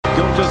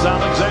is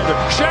Alexander.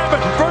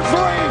 Shabbat for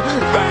three.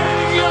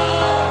 Bingo!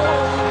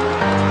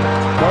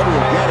 Butler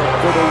will get it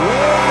for the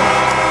win.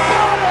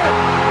 Got it!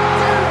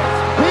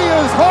 He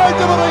is hard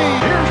to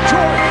believe. Here's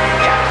Jordan.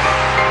 Yes!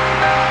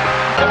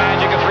 The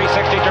Magic, a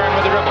 360 turn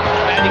with the dribble.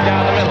 Magic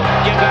down the middle.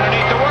 Gives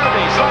underneath the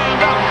Worthy.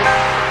 Slam dunk.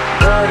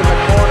 Third in the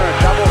corner.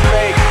 Double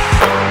fake.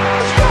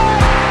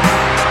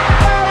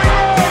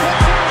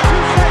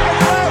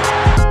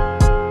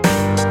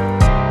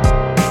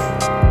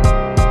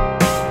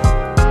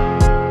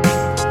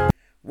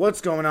 What's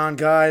going on,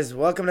 guys?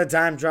 Welcome to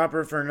Dime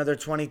Dropper for another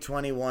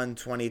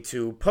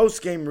 2021-22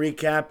 post-game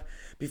recap.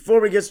 Before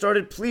we get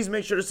started, please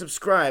make sure to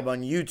subscribe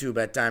on YouTube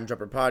at Dime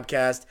Dropper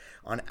Podcast,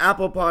 on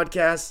Apple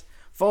Podcasts,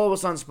 follow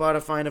us on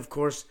Spotify, and of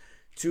course,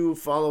 to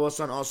follow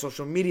us on all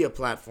social media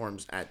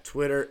platforms at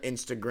Twitter,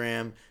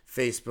 Instagram,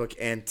 Facebook,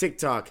 and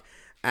TikTok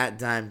at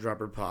Dime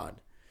Dropper Pod.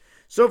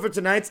 So for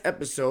tonight's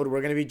episode,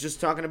 we're going to be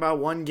just talking about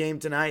one game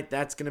tonight.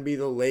 That's going to be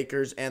the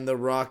Lakers and the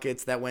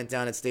Rockets that went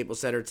down at Staples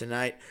Center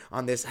tonight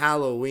on this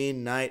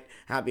Halloween night.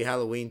 Happy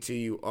Halloween to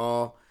you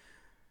all.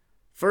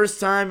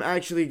 First time,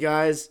 actually,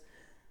 guys,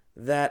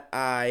 that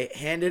I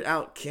handed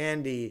out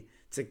candy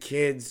to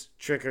kids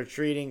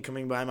trick-or-treating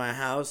coming by my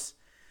house.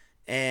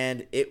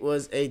 And it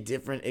was a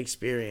different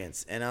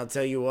experience. And I'll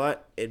tell you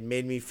what, it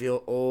made me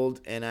feel old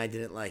and I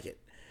didn't like it.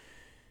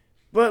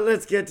 But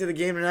let's get to the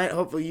game tonight.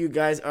 Hopefully you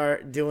guys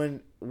are doing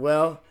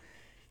well.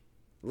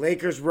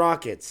 Lakers,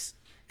 Rockets.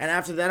 And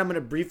after that, I'm going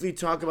to briefly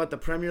talk about the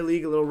Premier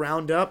League, a little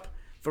roundup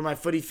for my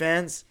footy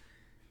fans.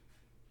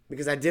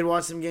 Because I did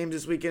watch some games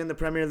this weekend in the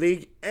Premier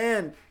League.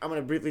 And I'm going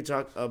to briefly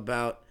talk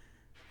about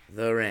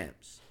the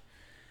Rams.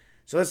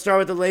 So let's start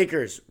with the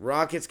Lakers.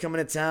 Rockets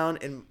coming to town.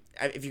 And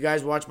if you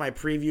guys watch my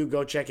preview,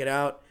 go check it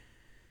out.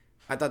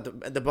 I thought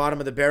at the bottom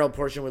of the barrel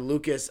portion with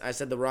Lucas, I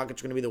said the Rockets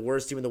are going to be the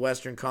worst team in the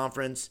Western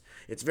Conference.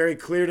 It's very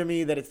clear to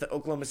me that it's the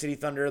Oklahoma City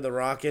Thunder or the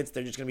Rockets.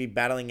 They're just going to be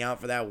battling out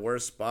for that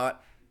worst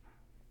spot.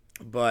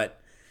 But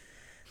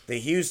the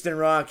Houston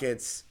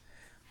Rockets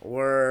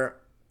were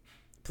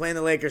playing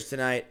the Lakers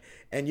tonight.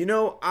 And you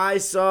know, I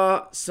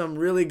saw some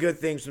really good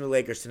things from the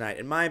Lakers tonight.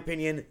 In my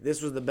opinion,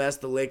 this was the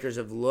best the Lakers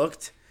have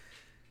looked.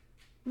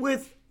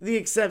 With the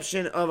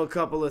exception of a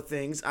couple of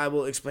things. I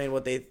will explain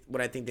what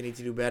I think they need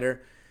to do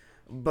better.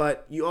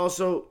 But you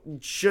also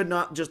should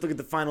not just look at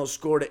the final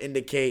score to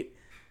indicate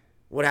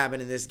what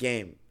happened in this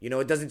game. You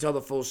know, it doesn't tell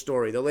the full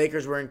story. The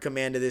Lakers were in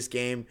command of this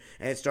game,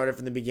 and it started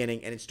from the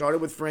beginning. And it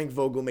started with Frank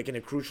Vogel making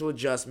a crucial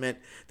adjustment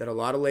that a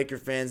lot of Laker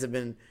fans have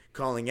been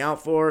calling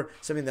out for,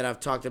 something that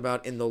I've talked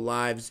about in the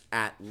lives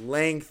at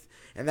length.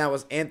 And that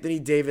was Anthony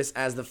Davis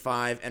as the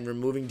 5 and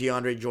removing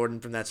DeAndre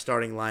Jordan from that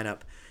starting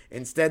lineup.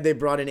 Instead, they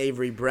brought in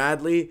Avery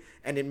Bradley,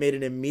 and it made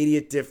an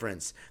immediate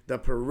difference. The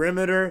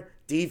perimeter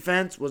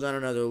defense was on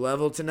another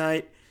level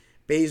tonight.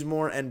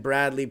 Bazemore and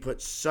Bradley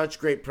put such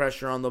great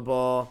pressure on the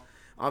ball.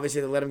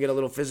 Obviously, they let him get a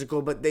little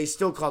physical, but they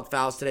still called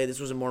fouls today. This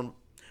was a more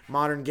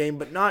modern game,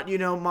 but not,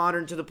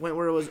 modern to the point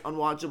where it was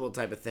unwatchable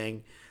type of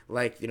thing,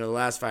 like, the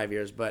last 5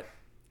 years, but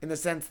in the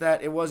sense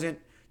that it wasn't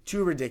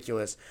too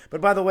ridiculous.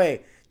 But by the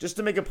way, just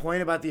to make a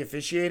point about the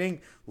officiating,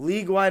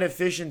 league-wide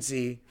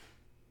efficiency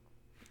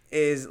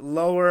is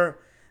lower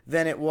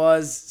than it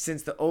was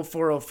since the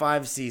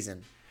 04-05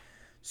 season.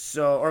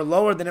 Or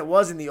lower than it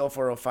was in the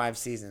 04-05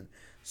 season.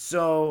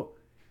 So,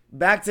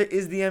 back to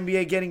is the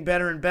NBA getting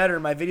better and better?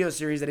 My video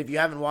series that if you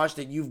haven't watched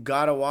it, you've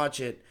got to watch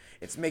it.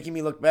 It's making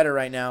me look better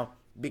right now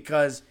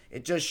because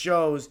it just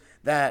shows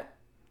that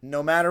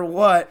no matter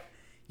what,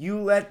 you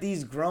let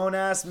these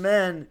grown-ass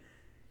men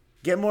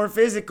get more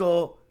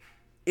physical,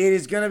 it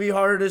is going to be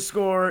harder to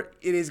score.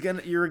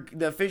 The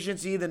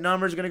efficiency, the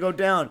numbers are going to go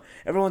down.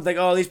 Everyone's like,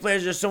 oh, these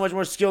players are so much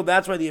more skilled.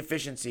 That's why the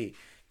efficiency.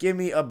 Give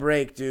me a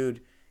break,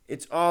 dude.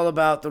 It's all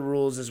about the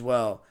rules as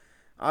well.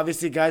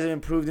 Obviously, guys have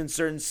improved in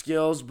certain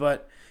skills,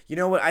 but you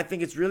know what I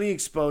think it's really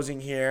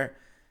exposing here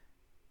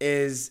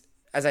is,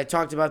 as I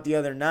talked about the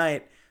other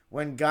night,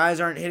 when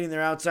guys aren't hitting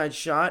their outside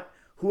shot,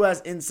 who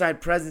has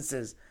inside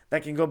presences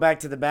that can go back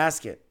to the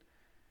basket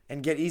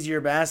and get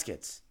easier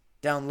baskets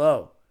down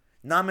low?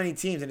 Not many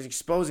teams, and it's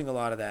exposing a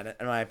lot of that,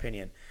 in my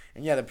opinion.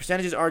 And yeah, the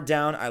percentages are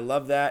down. I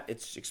love that.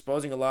 It's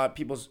exposing a lot.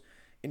 People's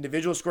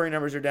individual scoring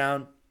numbers are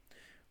down.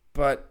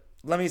 But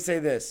let me say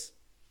this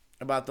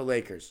about the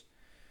Lakers.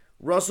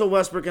 Russell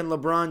Westbrook and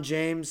LeBron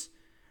James,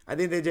 I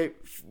think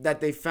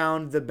they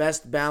found the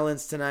best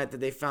balance tonight that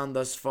they found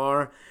thus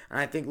far. And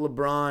I think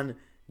LeBron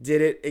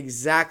did it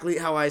exactly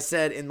how I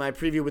said in my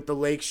preview with the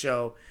Lake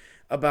Show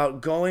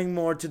about going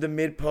more to the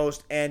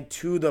mid-post and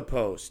to the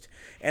post.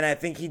 And I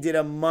think he did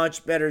a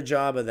much better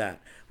job of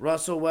that.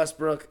 Russell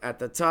Westbrook at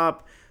the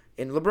top,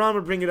 and LeBron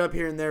would bring it up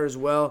here and there as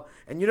well.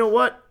 And you know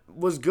what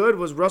was good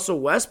was Russell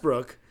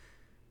Westbrook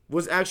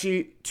was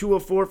actually 2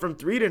 of 4 from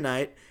 3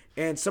 tonight,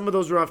 and some of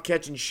those were off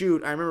catch and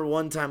shoot. I remember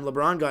one time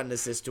LeBron got an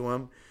assist to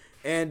him,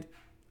 and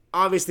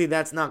obviously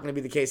that's not going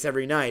to be the case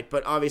every night,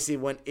 but obviously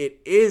when he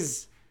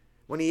is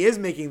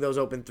making those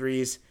open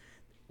threes,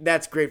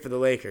 that's great for the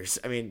Lakers.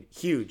 I mean,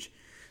 huge.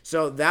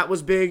 So that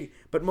was big,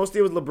 but mostly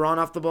it was LeBron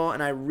off the ball,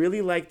 and I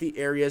really liked the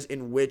areas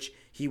in which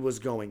he was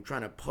going,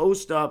 trying to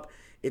post up.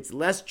 It's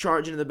less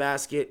charge into the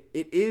basket.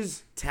 It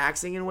is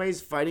taxing in ways,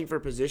 fighting for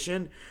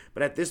position,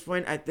 but at this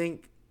point, I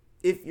think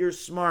if you're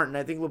smart, and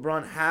I think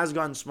LeBron has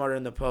gotten smarter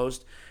in the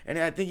post, and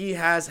I think he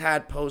has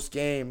had post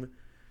game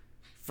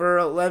for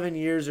 11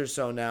 years or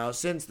so now,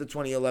 since the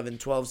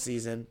 2011-12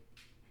 season.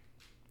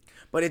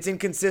 But it's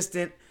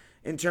inconsistent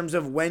in terms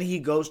of when he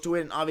goes to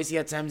it, and obviously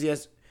at times he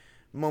has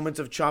moments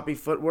of choppy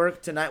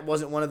footwork. Tonight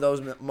wasn't one of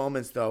those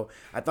moments, though.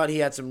 I thought he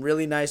had some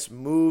really nice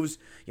moves.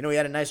 You know, he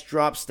had a nice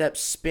drop step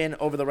spin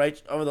over the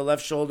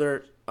left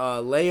shoulder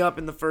layup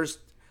in the first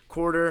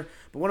quarter.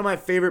 But one of my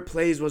favorite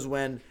plays was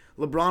when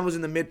LeBron was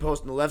in the mid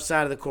post on the left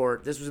side of the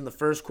court. This was in the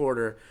first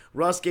quarter.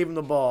 Russ gave him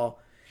the ball.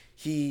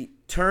 He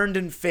turned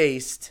and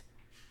faced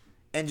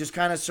and just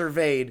kind of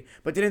surveyed,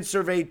 but didn't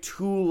survey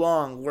too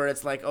long where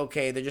it's like,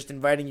 okay, they're just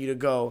inviting you to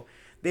go.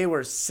 They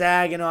were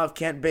sagging off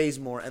Kent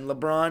Bazemore, and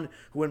LeBron,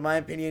 who in my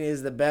opinion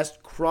is the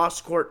best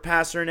cross-court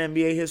passer in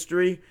NBA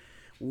history,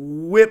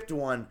 whipped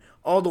one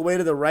all the way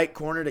to the right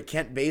corner to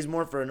Kent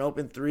Bazemore for an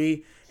open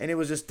three, and it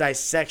was just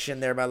dissection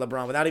there by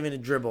LeBron without even a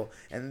dribble.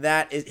 And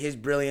that is his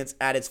brilliance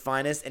at its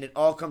finest, and it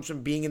all comes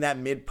from being in that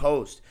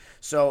mid-post.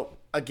 So,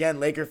 again,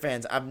 Laker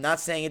fans, I'm not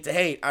saying it to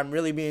hate. I'm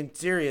really being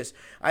serious.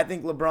 I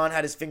think LeBron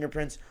had his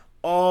fingerprints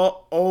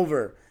all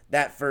over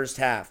that first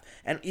half.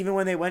 And even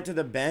when they went to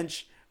the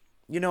bench,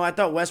 you know, I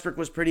thought Westbrook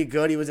was pretty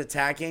good. He was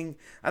attacking.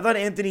 I thought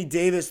Anthony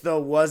Davis,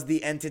 though, was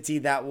the entity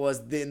that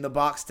was in the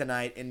box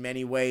tonight in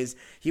many ways.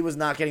 He was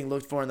not getting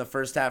looked for in the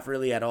first half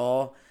really at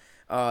all.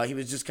 He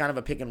was just kind of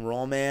a pick and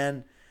roll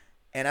man.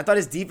 And I thought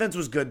his defense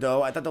was good,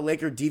 though. I thought the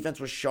Laker defense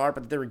was sharp. I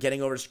thought they were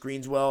getting over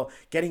screens well,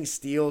 getting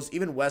steals.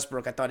 Even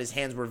Westbrook, I thought his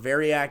hands were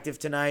very active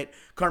tonight.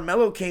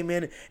 Carmelo came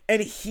in,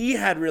 and he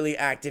had really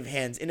active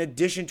hands, in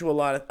addition to a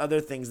lot of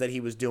other things that he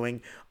was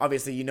doing.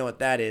 Obviously, you know what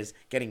that is,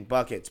 getting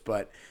buckets.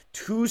 But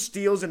 2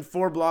 steals and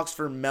 4 blocks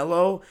for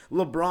Melo.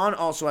 LeBron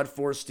also had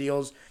 4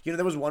 steals. You know,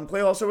 there was one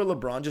play also where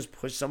LeBron just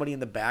pushed somebody in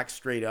the back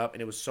straight up,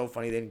 and it was so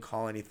funny they didn't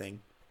call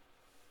anything.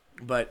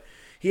 But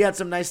he had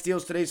some nice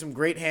steals today, some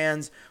great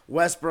hands.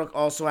 Westbrook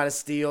also had a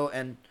steal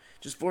and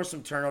just forced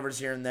some turnovers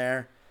here and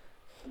there.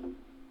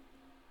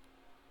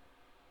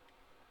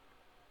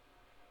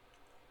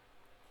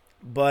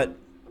 But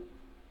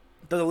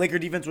the Laker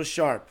defense was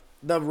sharp.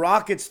 The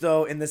Rockets,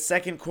 though, in the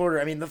second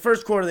quarter, I mean, the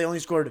first quarter, they only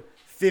scored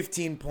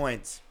 15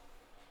 points.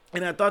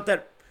 And I thought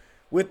that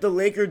with the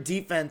Laker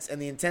defense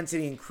and the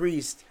intensity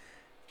increased,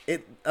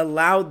 it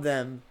allowed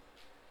them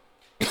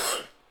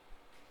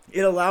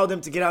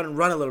to get out and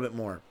run a little bit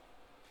more.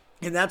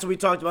 And that's what we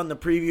talked about in the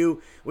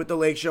preview with the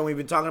Lake Show. We've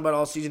been talking about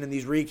all season in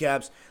these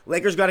recaps.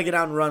 Lakers got to get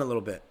out and run a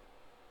little bit.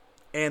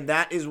 And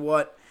that is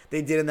what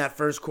they did in that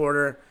first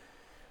quarter.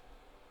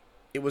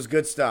 It was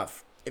good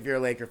stuff if you're a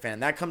Laker fan.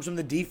 That comes from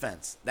the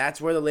defense.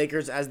 That's where the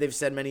Lakers, as they've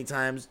said many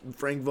times,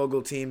 Frank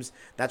Vogel teams,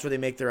 that's where they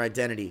make their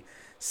identity.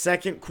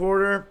 Second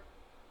quarter,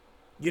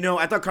 you know,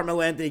 I thought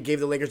Carmelo Anthony gave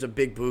the Lakers a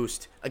big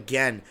boost.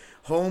 Again,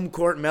 home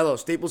court Melo,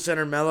 Staples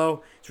Center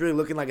Melo, it's really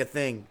looking like a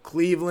thing.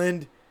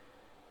 Cleveland,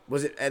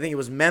 I think it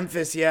was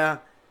Memphis, yeah.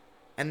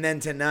 And then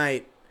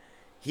tonight,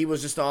 he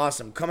was just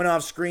awesome. Coming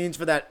off screens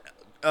for that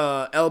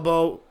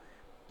elbow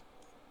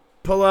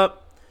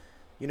pull-up,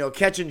 you know,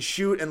 catch and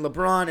shoot. And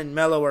LeBron and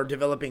Melo are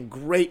developing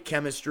great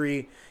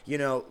chemistry. You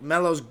know,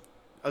 Melo's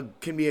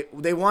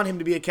they want him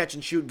to be a catch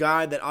and shoot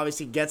guy that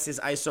obviously gets his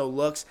ISO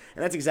looks.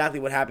 And that's exactly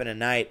what happened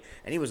tonight.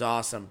 And he was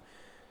awesome.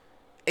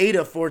 8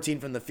 of 14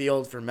 from the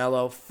field for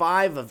Melo.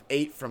 5 of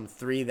 8 from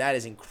 3. That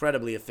is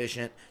incredibly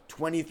efficient.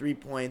 23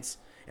 points.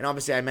 And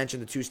obviously I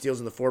mentioned the 2 steals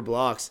and the 4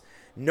 blocks.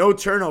 No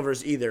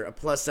turnovers either, a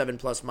 +7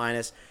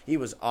 ±. He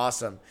was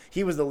awesome.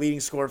 He was the leading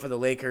scorer for the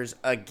Lakers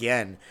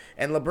again.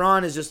 And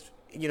LeBron is just,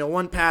 you know,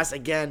 one pass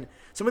again.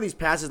 Some of these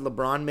passes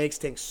LeBron makes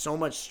take so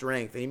much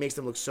strength, and he makes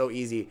them look so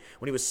easy.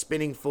 When he was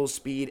spinning full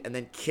speed and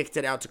then kicked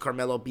it out to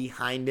Carmelo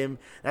behind him,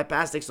 that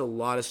pass takes a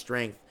lot of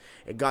strength.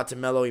 It got to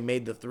Melo, he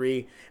made the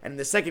 3. And in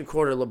the second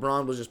quarter,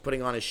 LeBron was just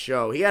putting on his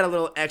show. He had a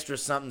little extra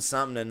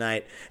something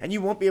tonight. And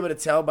you won't be able to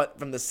tell but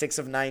from the 6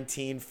 of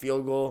 19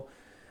 field goal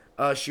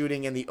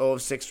shooting and the 0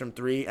 of 6 from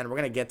 3. And we're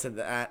going to get to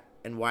that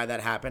and why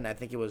that happened. I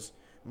think it was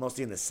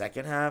mostly in the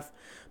second half.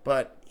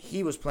 But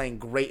he was playing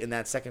great in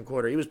that second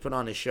quarter. He was putting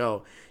on his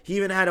show. He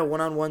even had a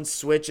one-on-one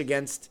switch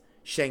against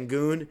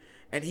Şengün,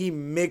 and he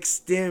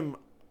mixed him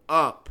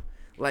up.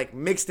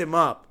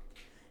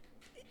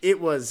 It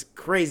was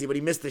crazy, but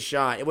he missed the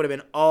shot. It would have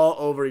been all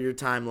over your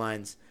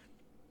timelines.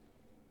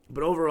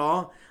 But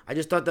overall, I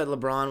just thought that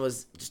LeBron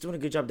was just doing a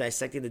good job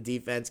dissecting the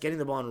defense, getting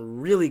the ball in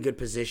really good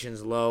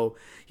positions low.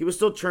 He was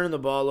still turning the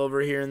ball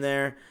over here and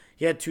there.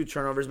 He had 2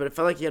 turnovers, but it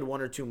felt like he had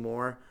 1 or 2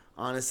 more,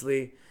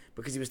 honestly,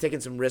 because he was taking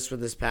some risks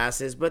with his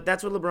passes. But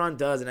that's what LeBron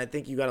does, and I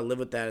think you got to live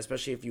with that,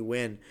 especially if you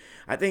win.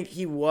 I think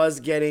he was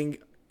getting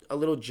a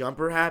little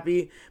jumper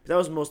happy, but that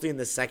was mostly in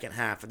the second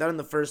half. I thought in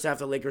the first half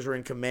the Lakers were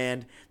in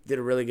command, did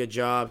a really good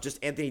job.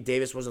 Just Anthony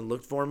Davis wasn't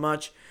looked for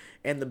much.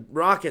 And the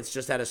Rockets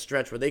just had a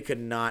stretch where they could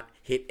not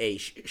hit a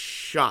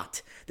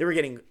shot. They were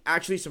getting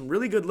actually some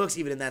really good looks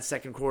even in that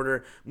second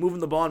quarter,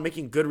 moving the ball and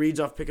making good reads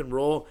off pick and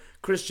roll.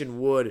 Christian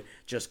Wood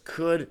just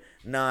could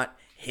not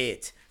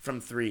hit from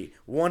 3.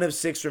 1 of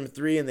 6 from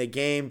 3 in the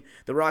game.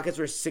 The Rockets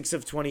were 6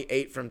 of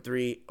 28 from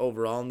 3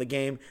 overall in the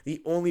game.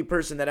 The only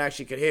person that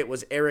actually could hit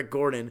was Eric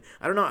Gordon.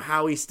 I don't know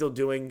how he's still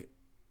doing,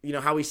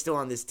 how he's still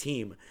on this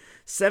team.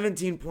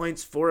 17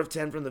 points, 4 of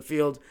 10 from the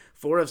field,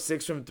 4 of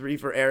 6 from 3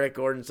 for Eric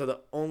Gordon. So the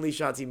only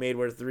shots he made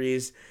were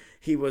threes.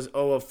 He was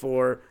 0 of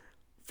 4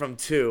 from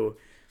 2.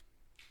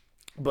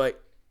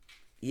 But,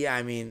 yeah,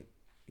 I mean,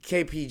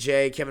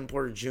 KPJ, Kevin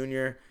Porter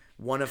Jr.,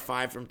 1 of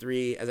 5 from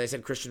 3. As I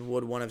said, Christian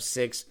Wood, 1 of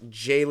 6.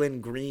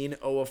 Jalen Green,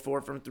 0 of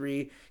 4 from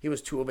 3. He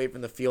was 2 of 8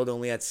 from the field,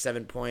 only had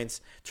 7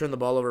 points. Turned the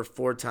ball over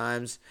 4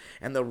 times.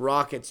 And the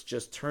Rockets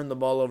just turned the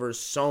ball over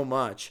so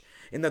much.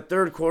 In the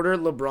third quarter,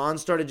 LeBron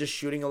started just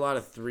shooting a lot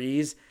of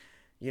threes.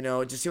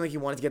 It just seemed like he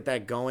wanted to get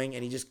that going,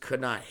 and he just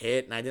could not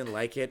hit, and I didn't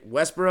like it.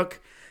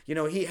 Westbrook,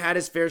 he had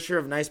his fair share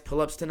of nice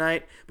pull-ups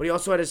tonight, but he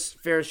also had his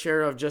fair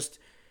share of just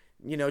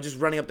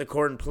running up the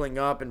court and pulling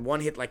up, and one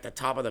hit like the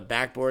top of the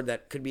backboard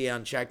that could be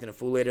unchecked in a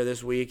fool later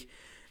this week,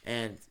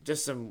 and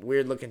just some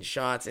weird-looking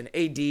shots. And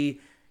AD,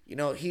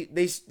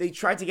 they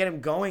tried to get him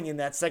going in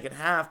that second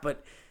half,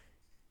 but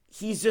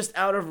he's just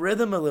out of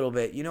rhythm a little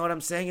bit. You know what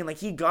I'm saying? And,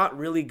 he got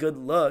really good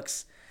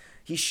looks.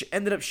 He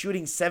ended up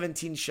shooting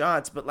 17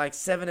 shots, but,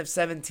 7 of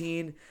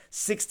 17,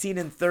 16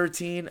 and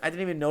 13. I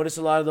didn't even notice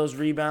a lot of those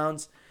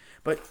rebounds.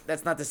 But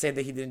that's not to say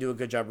that he didn't do a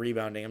good job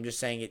rebounding. I'm just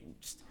saying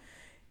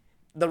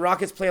the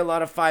Rockets play a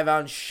lot of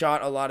 5-out and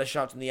shot a lot of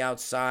shots on the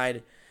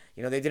outside.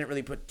 They didn't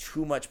really put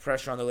too much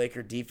pressure on the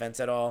Laker defense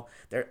at all.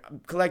 Their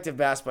collective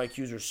basketball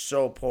IQs were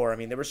so poor. I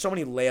mean, there were so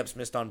many layups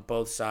missed on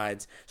both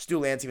sides. Stu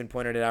Lance even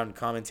pointed it out in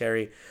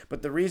commentary.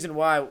 But the reason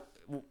why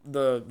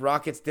the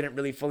Rockets didn't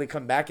really fully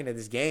come back into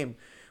this game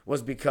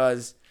was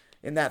because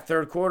in that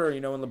third quarter,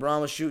 when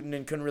LeBron was shooting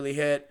and couldn't really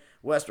hit,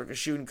 Westbrook was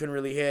shooting, couldn't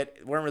really hit,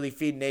 weren't really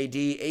feeding AD.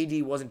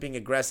 AD wasn't being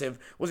aggressive,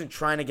 wasn't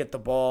trying to get the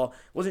ball,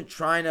 wasn't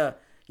trying to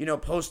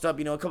post up.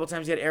 A couple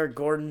times he had Eric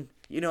Gordon,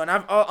 and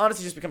I've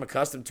honestly just become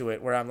accustomed to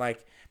it where I'm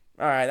like,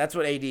 all right, that's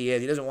what AD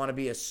is. He doesn't want to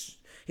be a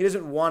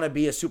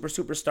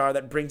superstar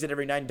that brings it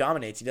every night and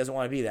dominates. He doesn't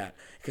want to be that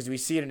because we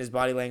see it in his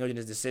body language and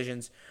his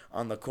decisions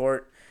on the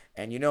court.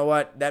 And you know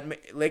what?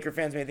 That Laker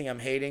fans may think I'm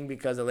hating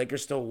because the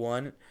Lakers still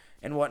won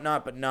and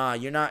whatnot, but nah,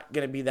 you're not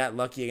going to be that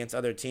lucky against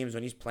other teams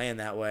when he's playing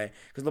that way.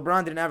 Because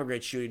LeBron didn't have a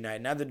great shooting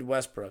night, neither did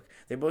Westbrook.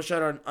 They both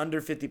shot on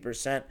under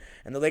 50%,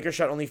 and the Lakers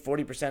shot only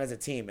 40% as a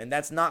team. And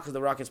that's not because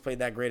the Rockets played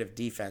that great of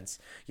defense.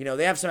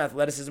 They have some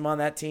athleticism on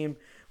that team,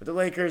 but the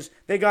Lakers,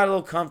 they got a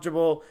little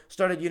comfortable,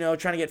 started,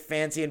 trying to get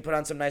fancy and put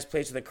on some nice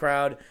plays for the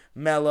crowd.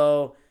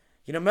 Melo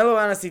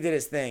honestly did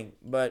his thing,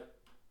 but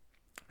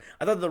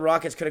I thought the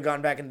Rockets could have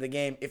gotten back into the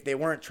game if they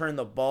weren't turning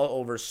the ball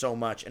over so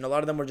much. And a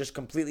lot of them were just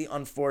completely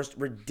unforced,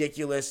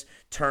 ridiculous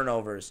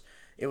turnovers.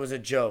 It was a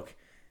joke.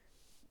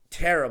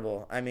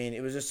 Terrible. I mean,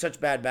 it was just such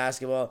bad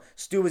basketball.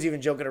 Stu was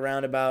even joking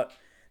around about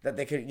that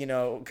they could,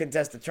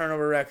 contest the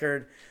turnover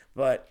record.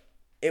 But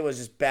it was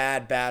just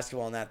bad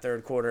basketball in that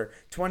third quarter.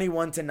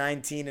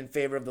 21-19 in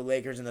favor of the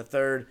Lakers in the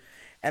third.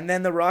 And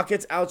then the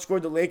Rockets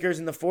outscored the Lakers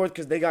in the fourth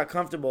because they got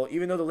comfortable,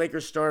 even though the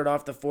Lakers started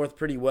off the fourth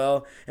pretty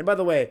well. And by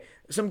the way,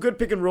 some good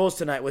pick and rolls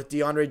tonight with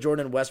DeAndre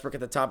Jordan and Westbrook at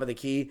the top of the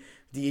key.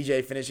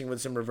 DJ finishing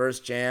with some reverse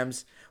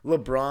jams.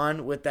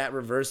 LeBron with that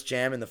reverse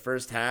jam in the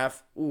first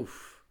half.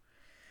 Oof.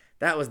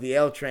 That was the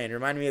L train.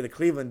 Reminded me of the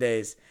Cleveland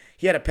days.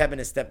 He had a pep in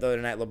his step, though,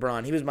 tonight,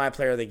 LeBron. He was my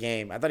player of the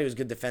game. I thought he was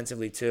good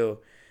defensively, too.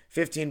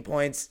 15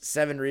 points,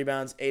 7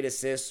 rebounds, 8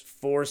 assists,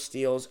 4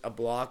 steals, a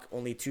block,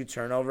 only 2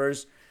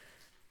 turnovers.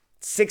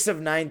 6 of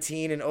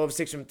 19 and 0 of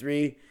 6 from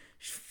 3.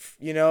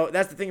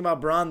 That's the thing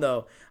about Bron,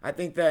 though. I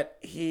think that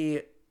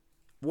he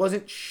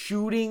wasn't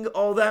shooting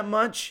all that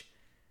much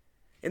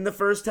in the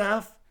first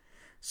half.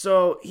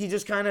 So he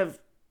just kind of,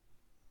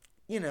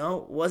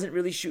 wasn't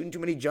really shooting too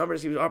many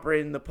jumpers. He was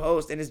operating in the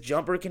post, and his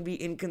jumper can be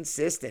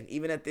inconsistent.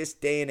 Even at this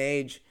day and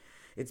age,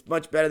 it's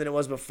much better than it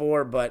was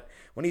before. But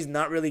when he's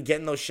not really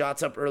getting those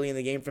shots up early in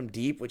the game from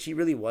deep, which he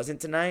really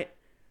wasn't tonight,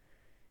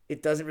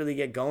 it doesn't really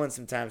get going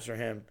sometimes for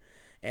him.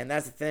 And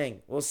that's the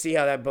thing. We'll see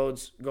how that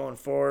bodes going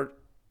forward.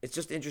 It's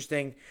just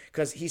interesting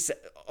because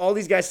all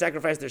these guys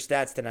sacrificed their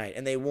stats tonight,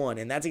 and they won.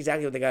 And that's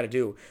exactly what they got to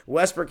do.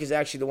 Westbrook is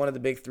actually the one of the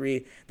big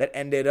three that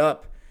ended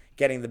up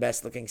getting the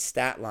best-looking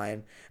stat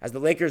line as the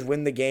Lakers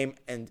win the game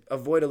and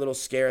avoid a little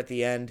scare at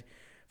the end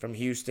from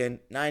Houston.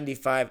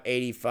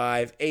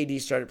 95-85.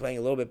 AD started playing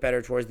a little bit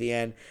better towards the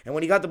end. And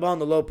when he got the ball in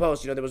the low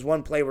post, there was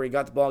one play where he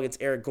got the ball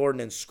against Eric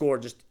Gordon and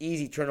scored. Just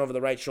easy turn over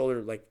the right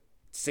shoulder,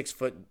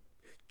 6-foot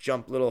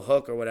jump little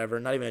hook or whatever,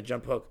 not even a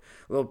jump hook,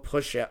 a little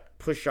push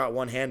shot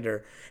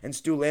one-hander. And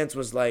Stu Lance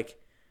was like,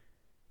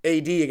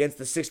 AD against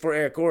the 6'4"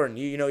 Eric Gordon.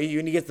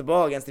 When he gets the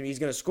ball against him, he's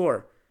going to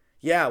score.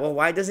 Yeah, well,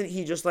 why doesn't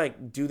he just,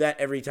 like, do that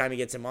every time he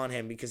gets him on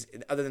him? Because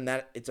other than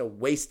that, it's a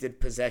wasted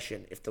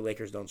possession if the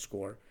Lakers don't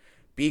score.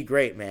 Be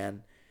great,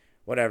 man.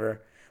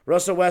 Whatever.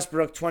 Russell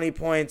Westbrook, 20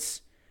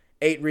 points,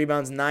 8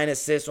 rebounds, 9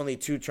 assists, only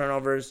 2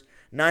 turnovers,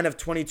 9 of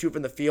 22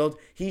 from the field.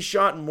 He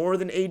shot more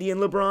than AD and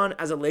LeBron.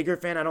 As a Laker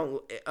fan,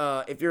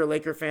 if you're a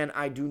Laker fan,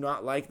 I do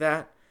not like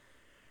that.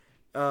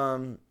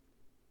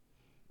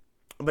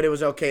 But it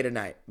was okay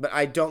tonight. But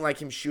I don't like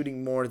him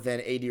shooting more than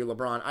AD or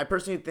LeBron. I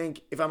personally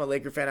think if I'm a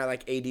Laker fan, I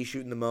like AD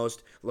shooting the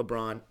most,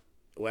 LeBron,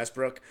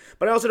 Westbrook.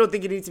 But I also don't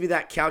think it needs to be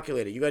that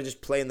calculated. You got to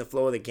just play in the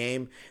flow of the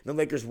game. And the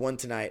Lakers won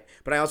tonight.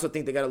 But I also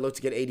think they got to look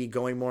to get AD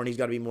going more, and he's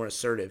got to be more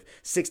assertive.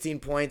 16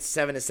 points,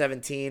 7 to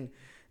 17.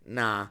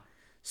 Nah.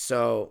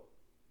 So,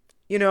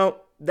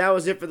 that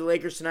was it for the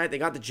Lakers tonight. They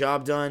got the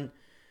job done.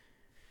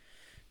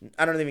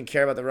 I don't even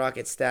care about the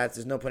Rockets stats.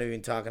 There's no point of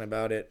even talking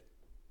about it.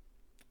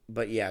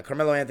 But yeah,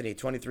 Carmelo Anthony,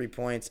 23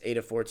 points, 8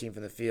 of 14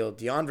 from the field.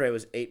 DeAndre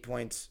was 8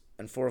 points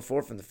and 4 of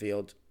 4 from the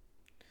field.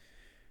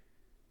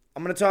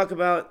 I'm going to talk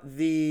about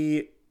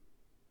the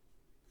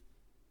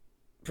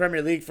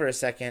Premier League for a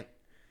second.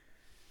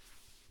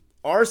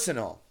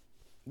 Arsenal,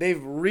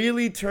 they've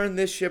really turned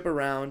this ship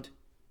around.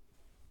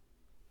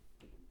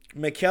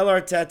 Mikel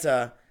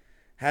Arteta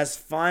has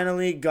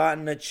finally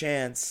gotten a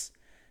chance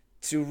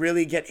to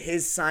really get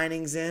his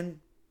signings in.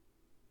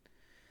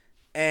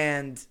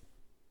 And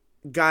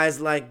guys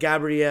like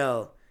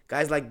Gabriel,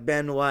 guys like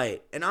Ben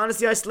White. And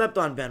honestly, I slept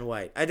on Ben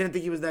White. I didn't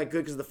think he was that good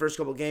because of the first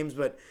couple games,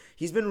 but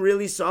he's been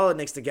really solid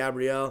next to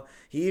Gabriel.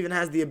 He even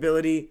has the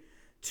ability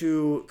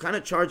to kind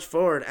of charge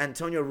forward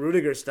Antonio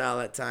Rudiger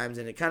style at times,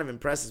 and it kind of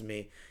impresses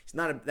me. He's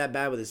not that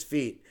bad with his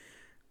feet.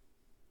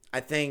 I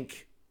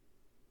think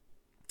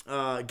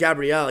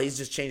Gabriel, he's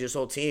just changed his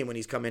whole team when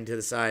he's come into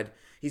the side.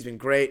 He's been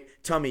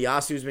great.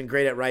 Tomiyasu's been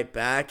great at right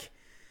back.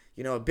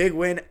 A big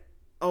win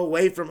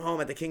away from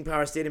home at the King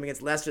Power Stadium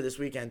against Leicester this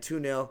weekend,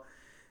 2-0.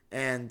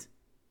 And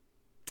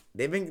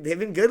they've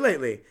been good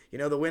lately.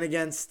 The win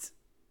against,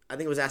 I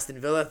think it was Aston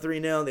Villa,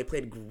 3-0. They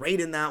played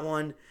great in that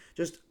one.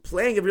 Just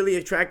playing a really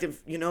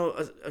attractive,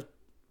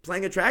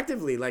 playing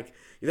attractively. Like,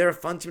 they're a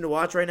fun team to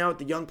watch right now with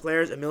the young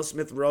players. Emil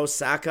Smith-Rowe,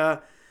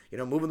 Saka,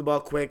 moving the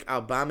ball quick.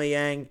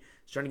 Aubameyang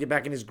is trying to get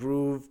back in his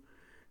groove.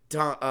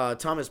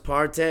 Thomas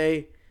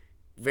Partey,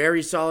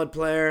 very solid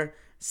player.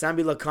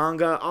 Sambi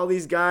Lokonga, all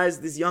these guys,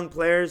 these young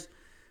players,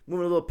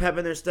 moving a little pep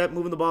in their step,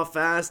 moving the ball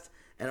fast.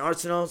 And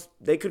Arsenal,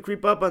 they could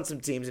creep up on some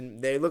teams,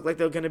 and they look like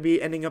they're going to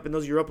be ending up in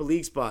those Europa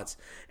League spots.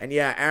 And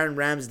yeah, Aaron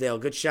Ramsdale,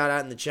 good shout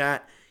out in the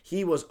chat.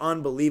 He was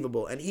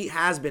unbelievable, and he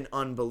has been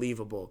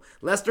unbelievable.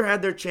 Leicester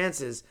had their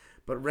chances,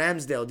 but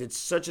Ramsdale did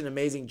such an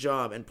amazing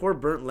job. And poor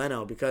Bernd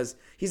Leno, because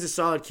he's a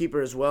solid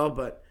keeper as well,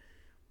 but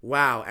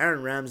wow,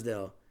 Aaron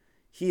Ramsdale,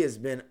 he has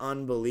been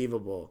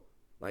unbelievable.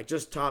 Like,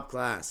 just top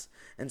class.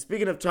 And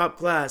speaking of top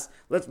class,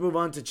 let's move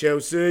on to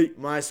Chelsea,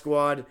 my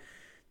squad.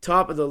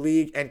 Top of the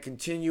league and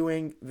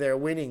continuing their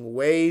winning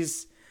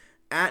ways.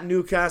 At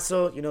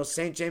Newcastle,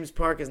 St. James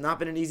Park has not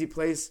been an easy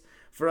place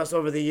for us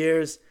over the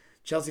years.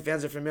 Chelsea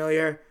fans are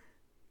familiar.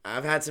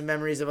 I've had some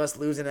memories of us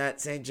losing at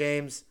St.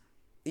 James,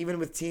 even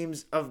with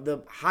teams of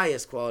the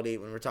highest quality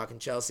when we're talking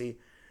Chelsea.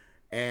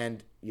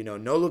 And, no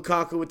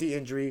Lukaku with the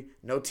injury,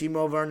 no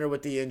Timo Werner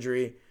with the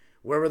injury.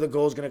 Where were the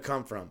goals going to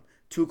come from?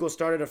 Tuchel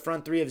started a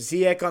front three of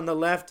Ziyech on the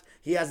left.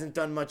 He hasn't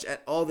done much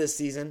at all this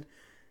season.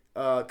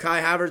 Kai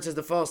Havertz is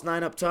the false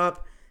 9 up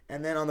top.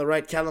 And then on the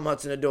right, Callum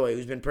Hudson-Odoi,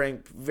 who's been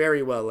playing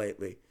very well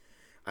lately.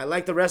 I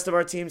like the rest of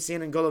our team, seeing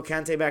N'Golo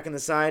Kante back in the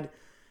side.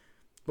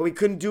 But we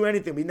couldn't do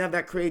anything. We didn't have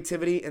that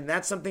creativity. And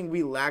that's something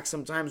we lack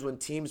sometimes when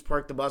teams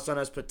park the bus on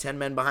us, put 10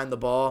 men behind the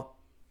ball.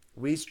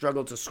 We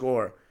struggle to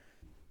score.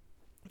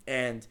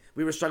 And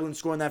we were struggling to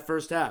score in that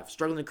first half.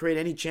 Struggling to create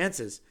any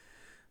chances.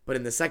 But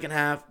in the second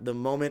half, the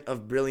moment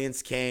of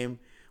brilliance came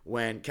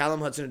when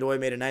Callum Hudson-Odoi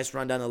made a nice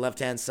run down the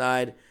left-hand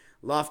side.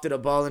 Lofted a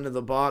ball into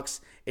the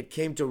box. It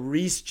came to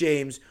Reece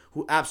James,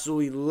 who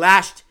absolutely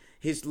lashed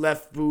his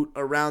left boot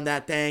around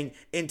that thing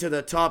into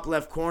the top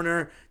left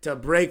corner to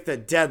break the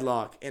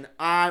deadlock. And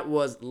I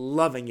was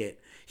loving it.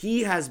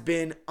 He has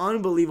been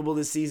unbelievable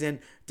this season,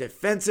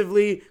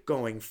 defensively,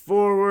 going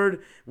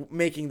forward,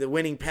 making the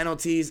winning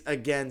penalties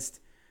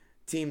against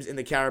teams in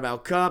the Carabao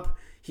Cup.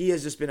 He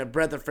has just been a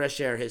breath of fresh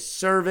air. His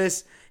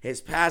service, his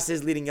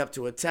passes leading up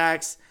to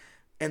attacks.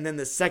 And then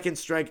the second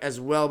strike as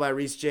well by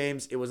Reece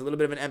James. It was a little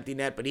bit of an empty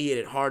net, but he hit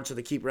it hard, so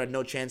the keeper had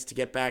no chance to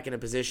get back in a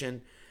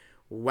position.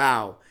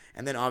 Wow.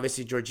 And then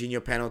obviously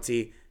Jorginho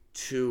penalty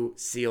to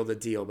seal the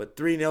deal. But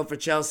 3-0 for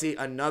Chelsea.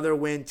 Another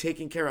win,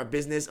 taking care of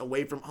business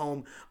away from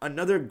home.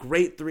 Another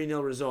great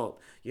 3-0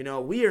 result.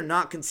 We are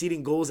not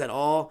conceding goals at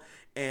all.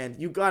 And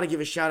you got to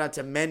give a shout out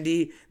to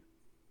Mendy.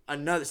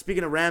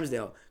 Speaking of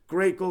Ramsdale,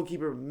 great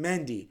goalkeeper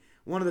Mendy.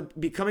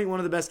 Becoming one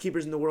of the best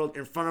keepers in the world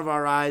in front of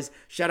our eyes.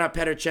 Shout out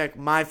Petr Cech,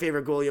 my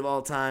favorite goalie of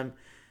all time.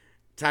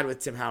 Tied with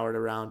Tim Howard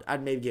around.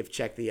 I'd maybe give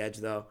Cech the edge,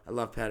 though. I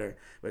love Petr.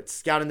 But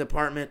scouting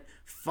department,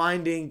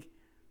 finding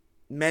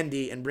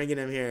Mendy and bringing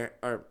him here,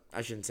 or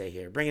I shouldn't say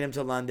here, bringing him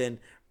to London,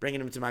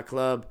 bringing him to my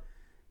club,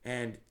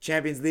 and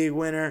Champions League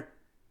winner.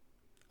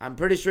 I'm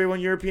pretty sure he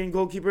won European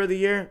Goalkeeper of the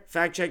Year.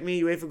 Fact check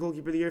me, UEFA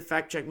Goalkeeper of the Year.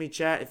 Fact check me,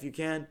 chat, if you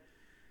can.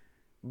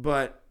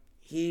 But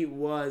it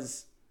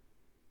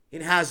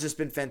has just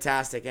been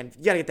fantastic. And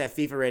you got to get that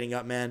FIFA rating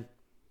up, man.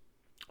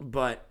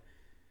 But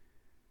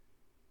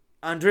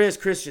Andreas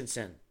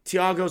Christensen,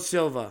 Thiago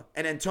Silva,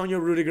 and Antonio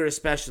Rudiger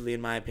especially,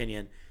 in my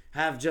opinion,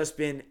 have just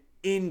been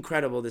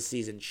incredible this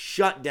season.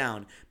 Shut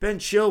down. Ben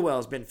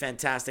Chilwell's been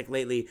fantastic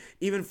lately.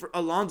 Even for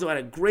Alonso had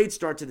a great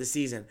start to the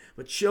season,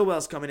 but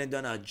Chilwell's come in and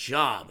done a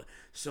job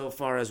so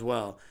far as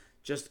well.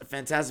 Just a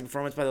fantastic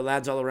performance by the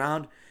lads all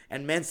around.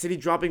 And Man City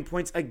dropping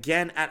points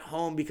again at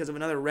home because of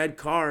another red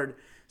card.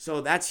 So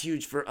that's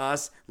huge for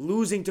us.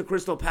 Losing to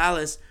Crystal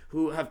Palace,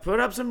 who have put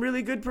up some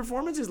really good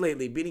performances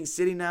lately. Beating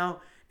City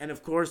now, and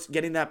of course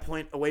getting that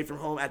point away from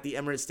home at the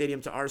Emirates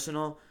Stadium to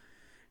Arsenal.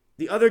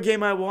 The other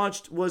game I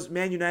watched was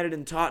Man United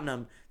and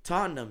Tottenham.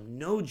 Tottenham,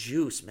 no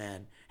juice,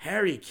 man.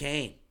 Harry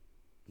Kane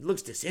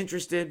looks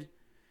disinterested.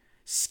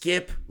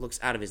 Skip looks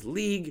out of his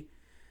league.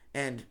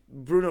 And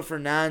Bruno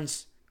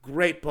Fernandes,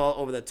 great ball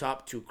over the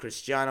top to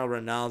Cristiano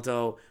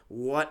Ronaldo.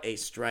 What a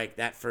strike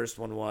that first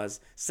one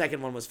was.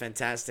 Second one was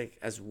fantastic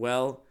as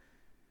well.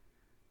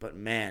 But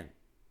man.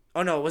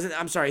 Oh, no, it wasn't.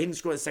 I'm sorry. He didn't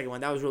score the second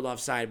one. That was ruled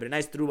offside. But a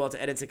nice through ball to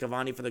Edinson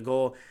Cavani for the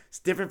goal. It's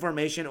different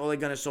formation. Ole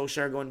Gunnar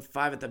Solskjaer going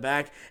 5 at the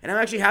back. And I'm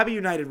actually happy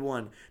United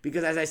won.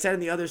 Because as I said in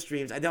the other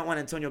streams, I don't want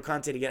Antonio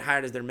Conte to get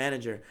hired as their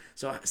manager.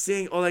 So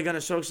seeing Ole Gunnar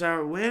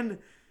Solskjaer win,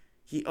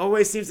 he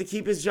always seems to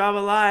keep his job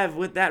alive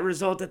with that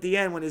result at the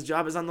end when his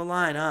job is on the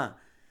line, huh?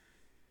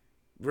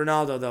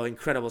 Ronaldo, though,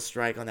 incredible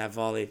strike on that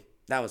volley.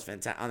 That was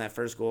fantastic on that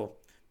first goal.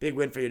 Big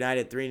win for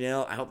United,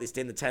 3-0. I hope they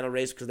stay in the title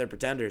race because they're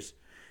pretenders.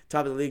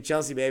 Top of the league,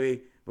 Chelsea,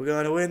 baby. We're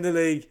going to win the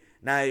league.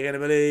 Now you're going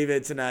to believe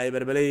it. Tonight you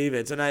better believe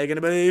it. Tonight you're going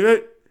to believe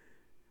it.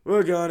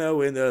 We're going to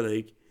win the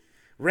league.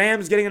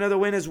 Rams getting another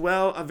win as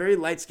well. A very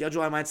light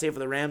schedule, I might say, for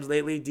the Rams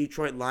lately.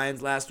 Detroit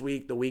Lions last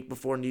week. The week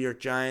before, New York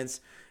Giants.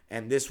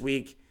 And this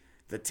week,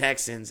 the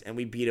Texans. And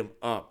we beat them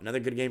up. Another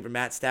good game for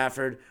Matt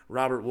Stafford.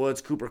 Robert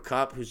Woods. Cooper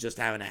Kupp, who's just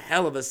having a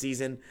hell of a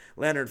season.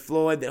 Leonard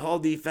Floyd. The whole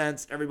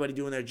defense. Everybody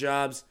doing their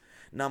jobs.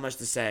 Not much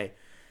to say.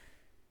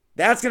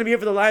 That's going to be it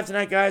for the live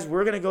tonight, guys.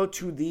 We're going to go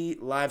to the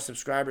live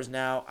subscribers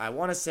now. I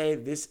want to say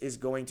this is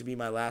going to be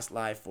my last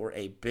live for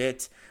a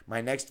bit.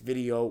 My next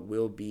video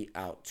will be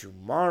out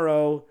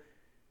tomorrow.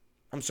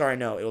 I'm sorry,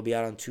 no. It will be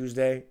out on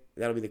Tuesday.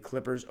 That'll be the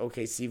Clippers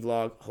OKC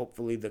vlog.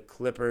 Hopefully the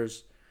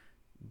Clippers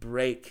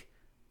break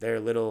their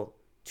little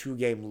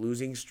 2-game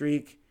losing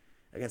streak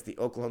against the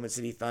Oklahoma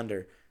City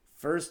Thunder.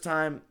 Second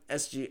time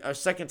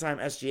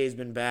SGA has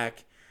been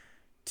back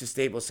to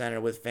Staples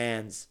Center with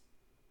fans,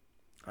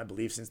 I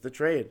believe, since the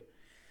trade.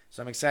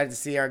 So I'm excited to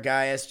see our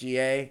guy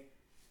SGA.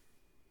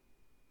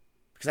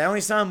 Because I only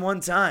saw him one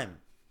time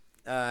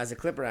as a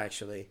Clipper,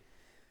 actually.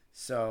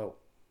 So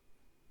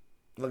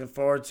looking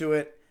forward to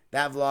it.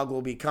 That vlog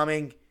will be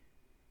coming.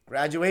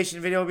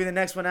 Graduation video will be the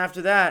next one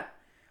after that.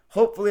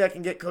 Hopefully I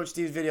can get Coach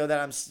Steve's video that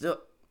I'm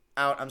still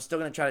out. I'm still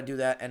going to try to do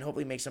that and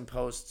hopefully make some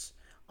posts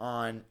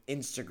on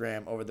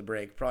Instagram over the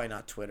break. Probably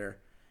not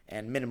Twitter.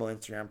 And minimal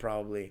Instagram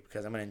probably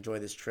because I'm going to enjoy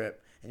this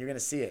trip. And you're going to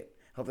see it.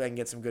 Hopefully I can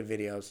get some good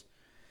videos.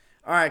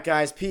 All right,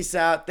 guys. Peace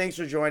out. Thanks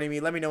for joining me.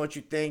 Let me know what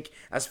you think.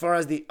 As far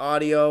as the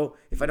audio,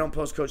 if I don't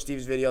post Coach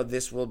Steve's video,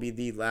 this will be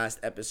the last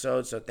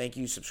episode. So thank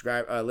you,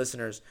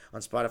 listeners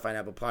on Spotify and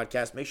Apple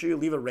Podcasts. Make sure you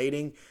leave a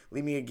rating.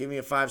 Give me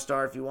a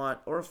 5-star if you want,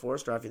 or a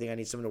 4-star if you think I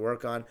need something to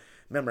work on.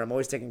 Remember, I'm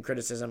always taking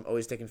criticism,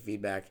 always taking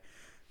feedback.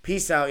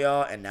 Peace out,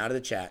 y'all, and now to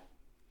the chat.